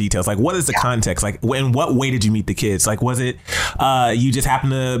need more details. Like, what is the context? Like, in what way did you meet the kids? Like, was it you just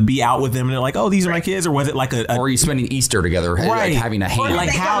happened to be out with them and they're like, oh, these are my kids, or was it like or are you spending Easter together, like having a hand? Or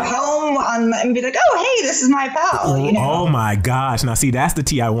like how home and be like, oh, hey, this is my pal. You know? Oh my gosh! Now, see, that's the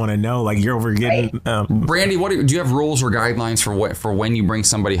tea I want to know. Like, you're over getting. Brandy, do you have rules or guidelines for when you bring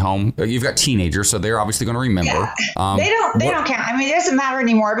somebody home? You've got teenagers, so they're obviously going to remember. Yeah. They don't count. I mean, it doesn't matter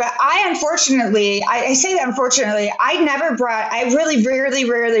anymore. But I say that unfortunately, I really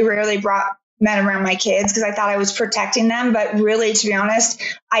rarely brought men around my kids because I thought I was protecting them. But really, to be honest,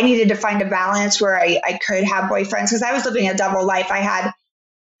 I needed to find a balance where I could have boyfriends, because I was living a double life. I had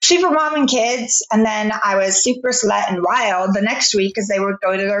super mom and kids, and then I was super slut and wild the next week because they would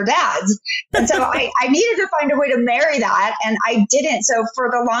go to their dads. And so I needed to find a way to marry that, and I didn't. So for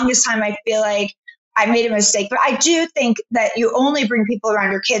the longest time, I feel like I made a mistake. But I do think that you only bring people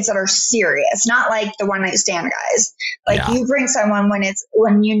around your kids that are serious, not like the one night stand guys. Like you bring someone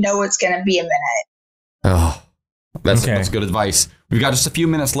when you know it's going to be a minute. Oh, that's good advice. We've got just a few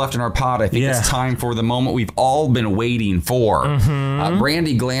minutes left in our pod. I think it's time for the moment we've all been waiting for.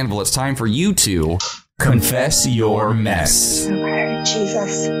 Brandi Glanville, it's time for you to confess your mess. Okay,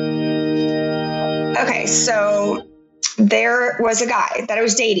 Jesus. Okay, so there was a guy that I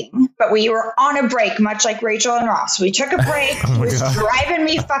was dating, but we were on a break, much like Rachel and Ross. We took a break. It was driving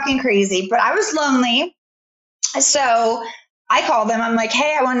me fucking crazy, but I was lonely. So I called him. I'm like,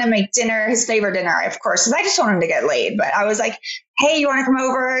 hey, I want to make dinner, his favorite dinner, of course, because I just want him to get laid. But I was like, hey, you want to come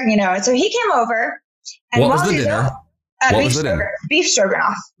over? You know, and so he came over. And what was the dinner? Beef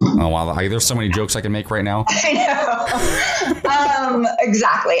stroganoff. Oh, wow. There's so many jokes I can make right now. I know.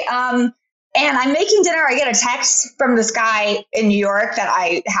 Exactly. And I'm making dinner. I get a text from this guy in New York that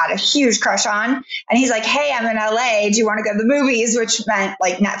I had a huge crush on. And he's like, hey, I'm in LA. Do you want to go to the movies? Which meant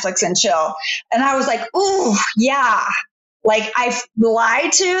like Netflix and chill. And I was like, ooh, yeah. Like, I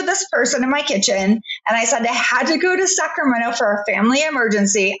lied to this person in my kitchen, and I said I had to go to Sacramento for a family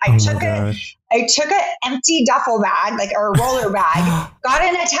emergency. I took an empty duffel bag, like, or a roller bag, got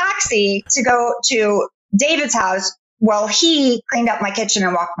in a taxi to go to David's house while he cleaned up my kitchen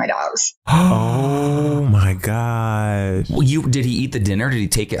and walked my dogs. Oh my gosh. Well, did he eat the dinner? Did he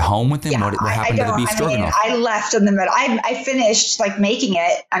take it home with him? Yeah, What happened to the beef stroganoff? I left in the middle. I finished like making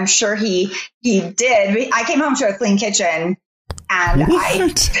it. I'm sure he did. I came home to a clean kitchen, and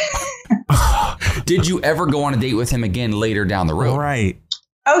Did you ever go on a date with him again later down the road? Right.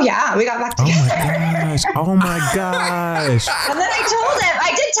 Oh yeah, we got back together. Oh my gosh. And then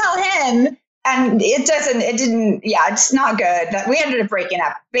I did tell him, and it's not good. We ended up breaking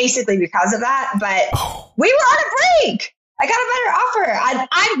up basically because of that, but we were on a break. I got a better offer.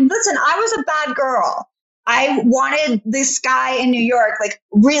 Listen, I was a bad girl. I wanted this guy in New York like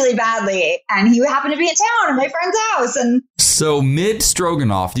really badly, and he happened to be in town at my friend's house. And so mid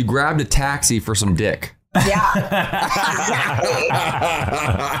stroganoff, you grabbed a taxi for some dick. Yeah, exactly.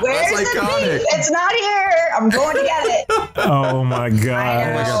 Where's the beef? It's not here. I'm going to get it. Oh my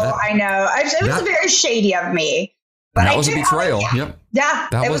god! I know. It was very shady of me. But that was a betrayal. Yep. Yeah,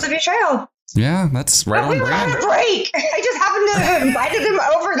 it was a betrayal. Yeah, that's right on brand. We were on a break. I just happened to have invited him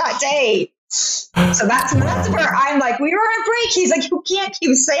over that day. So that's where I'm like, we were on a break. He's like, you can't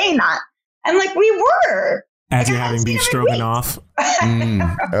keep saying that. I'm like, we were. As you're having beef stroganoff.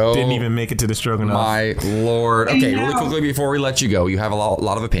 Didn't even make it to the stroganoff. My Lord. Okay, really quickly before we let you go, you have a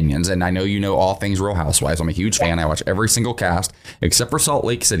lot of opinions, and I know you know all things Real Housewives. I'm a huge fan. I watch every single cast, except for Salt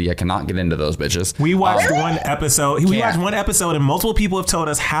Lake City. I cannot get into those bitches. We watched one episode. We watched one episode, and multiple people have told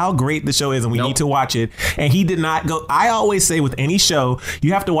us how great the show is, and we need to watch it. And he did not go. I always say with any show,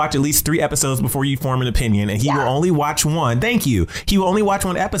 you have to watch at least 3 episodes before you form an opinion, and he will only watch one. Thank you. He will only watch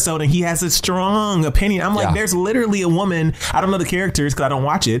one episode, and he has a strong opinion. I'm like, there's literally a woman. I don't know the characters because I don't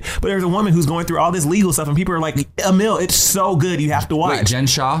watch it, but there's a woman who's going through all this legal stuff, and people are like, Emil, it's so good, you have to watch. Wait, Jen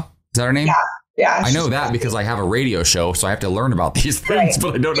Shaw? Is that her name? Yeah. I know that because I have a radio show, so I have to learn about these things,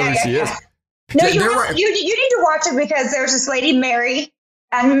 but I don't know who she is. No, you need to watch it because there's this lady, Mary,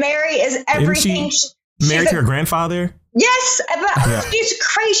 and Mary is everything. Married to her grandfather? Yes, but she's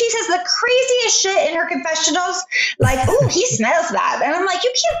crazy. She says the craziest shit in her confessionals. Like, oh, he smells that. And I'm like,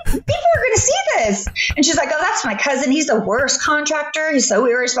 you can't, people are going to see this. And she's like, oh, that's my cousin. He's the worst contractor. He's so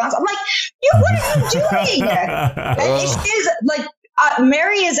irresponsible. I'm like, what are you doing? And she's like,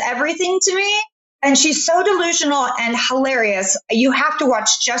 Mary is everything to me. And she's so delusional and hilarious. You have to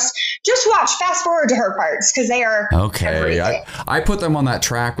watch, just watch, fast forward to her parts because they are everything. I put them on that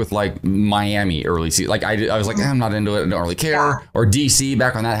track with like Miami early season. Like I was like, I'm not into it. I don't really care. Yeah. Or DC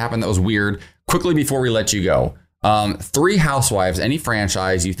back when that happened. That was weird. Quickly before we let you go, 3 Housewives, any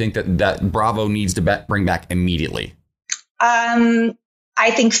franchise you think that Bravo needs to bring back immediately? I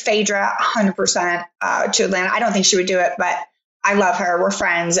think Phaedra 100% to Atlanta. I don't think she would do it, but I love her. We're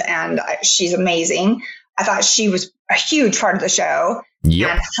friends, and she's amazing. I thought she was a huge part of the show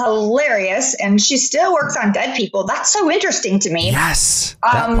and hilarious, and she still works on dead people. That's so interesting to me. Yes,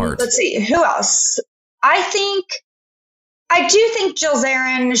 that part. Let's see. Who else? I do think Jill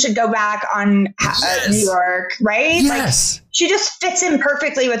Zarin should go back on New York, right? Yes. Like, she just fits in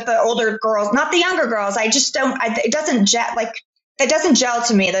perfectly with the older girls, not the younger girls. I just don't, it doesn't gel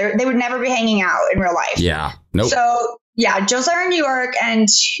to me. They would never be hanging out in real life. Yeah. Nope. So, yeah, Jill Zarin, New York, and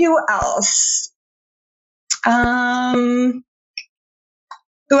who else? Who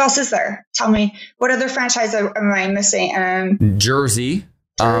else is there? Tell me, what other franchise am I missing? Jersey,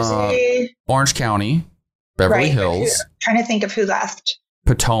 Orange County, Beverly Hills. Trying to think of who left.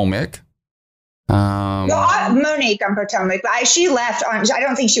 Potomac. Monique on Potomac, but she left. I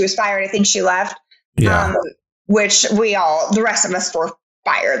don't think she was fired. I think she left. Yeah. Which the rest of us were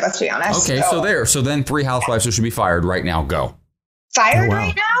fired, let's be honest. Okay, so then 3 Housewives who should be fired right now. Go. Fired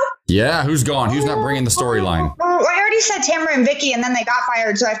right now? Yeah, who's gone? Who's not bringing the storyline? I already said Tamara and Vicky, and then they got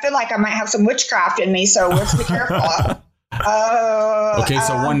fired, so I feel like I might have some witchcraft in me, so let's be careful. Okay,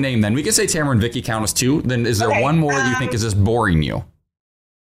 so one name then. We can say Tamara and Vicky count as 2. Then is there one more you think is just boring you?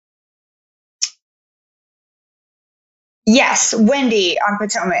 Yes, Wendy on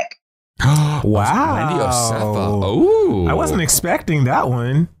Potomac. Wow. Wendy Osefa. Oh. I wasn't expecting that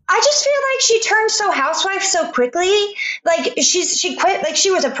one. I just feel like she turned so housewife so quickly. Like she quit, like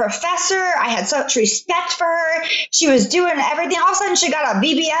she was a professor. I had such respect for her. She was doing everything. All of a sudden she got a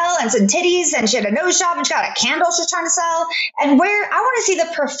BBL and some titties, and she had a nose job, and she got a candle she's trying to sell. And I want to see the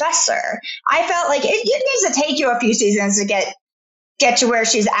professor. I felt like it needs to take you a few seasons to get to where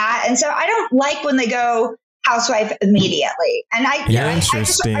she's at. And so I don't like when they go housewife immediately. And I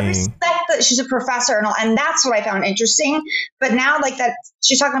respect that she's a professor and all, and that's what I found interesting. But now, like, that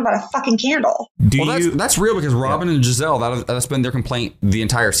she's talking about a fucking candle. That's real, because Robin and Giselle, that's been their complaint the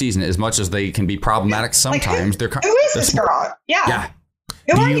entire season. As much as they can be problematic sometimes, who is this girl? Yeah.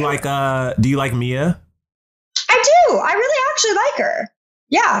 Do you like Mia? I do. I really actually like her.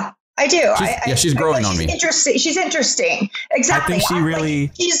 Yeah. I do. She's growing on me. She's interesting. Exactly. I think she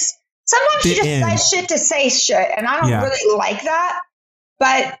really. Sometimes she just says shit to say shit, and I don't really like that.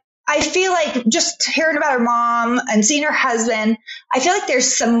 But I feel like just hearing about her mom and seeing her husband, I feel like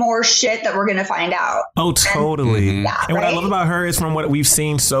there's some more shit that we're going to find out. Oh, totally. And what I love about her is from what we've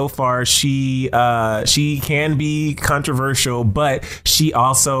seen so far, she can be controversial, but she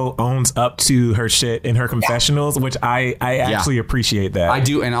also owns up to her shit in her confessionals, which I actually appreciate that. I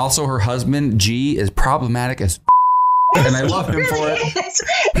do. And also her husband, G, is problematic as and I love him for it.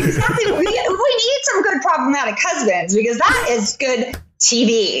 Exactly. We need some good problematic husbands because that is good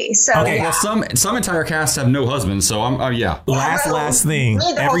TV. So okay, well, some entire casts have no husbands, so I'm last thing.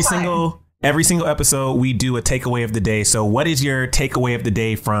 Every single episode we do a takeaway of the day. So what is your takeaway of the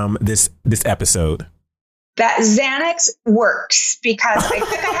day from this episode? That Xanax works because I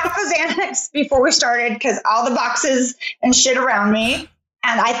took a half of Xanax before we started because all the boxes and shit around me.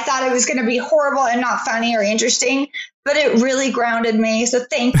 And I thought it was going to be horrible and not funny or interesting, but it really grounded me. So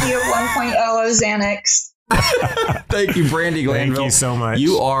thank you, 1.0 of Xanax. Thank you, Brandi Glanville. Thank you so much.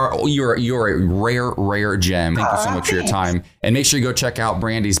 You're a rare gem. Thank you so much for your time. And make sure you go check out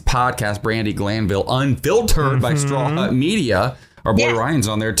Brandi's podcast, Brandi Glanville Unfiltered by Straw Hut Media. Our boy Ryan's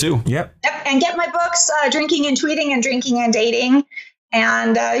on there too. Yep. And get my books, Drinking and Tweeting and Drinking and Dating.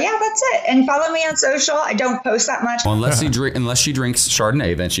 And that's it. And follow me on social. I don't post that much. Well, unless she drinks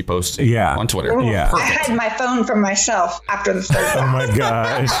Chardonnay, then she posts on Twitter. Yeah. I hide my phone from myself after the third Oh my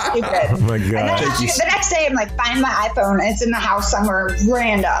gosh. Stupid. Oh my god. The next day I'm like, find my iPhone and it's in the house somewhere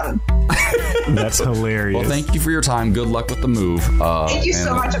random. That's hilarious. Well, thank you for your time. Good luck with the move. Thank you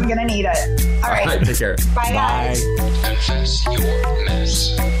so much. I'm going to need it. All right. Take care. Bye, guys. Confess Your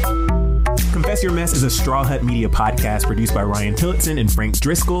Mess. Confess Your Mess is a Straw Hut Media podcast produced by Ryan Tillotson and Frank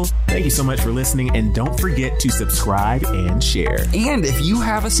Driscoll. Thank you so much for listening, and don't forget to subscribe and share. And if you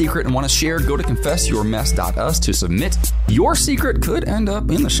have a secret and want to share, go to confessyourmess.us to submit. Your secret could end up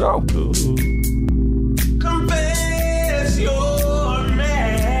in the show. Ooh.